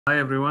Hi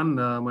everyone,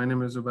 my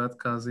name is Ubaid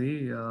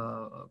Kazi.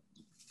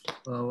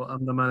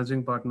 I'm the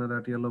managing partner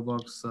at Yellow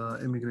Box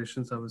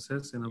Immigration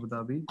Services in Abu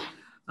Dhabi,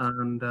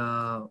 and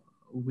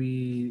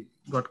we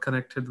got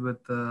connected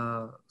with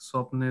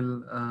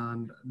Swapnil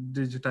and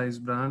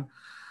Digitize brand.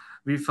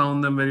 We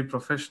found them very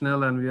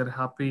professional, and we are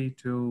happy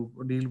to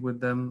deal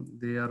with them.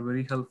 They are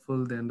very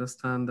helpful. They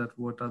understand that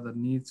what are the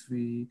needs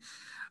to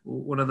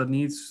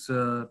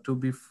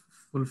be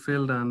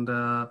fulfilled, and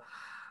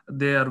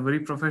they are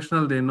very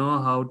professional. They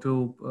know how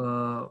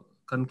to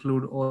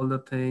conclude all the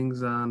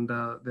things, and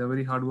they're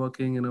very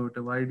hardworking,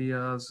 innovative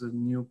ideas,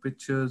 new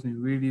pictures, new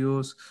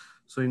videos.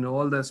 So in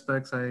all the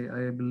aspects,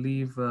 I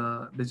believe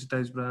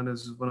Digitized brand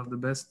is one of the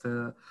best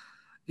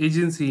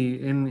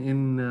agency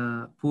in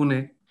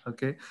Pune.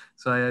 Okay,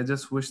 so I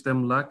just wish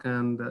them luck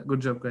and good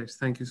job, guys.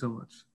 Thank you so much.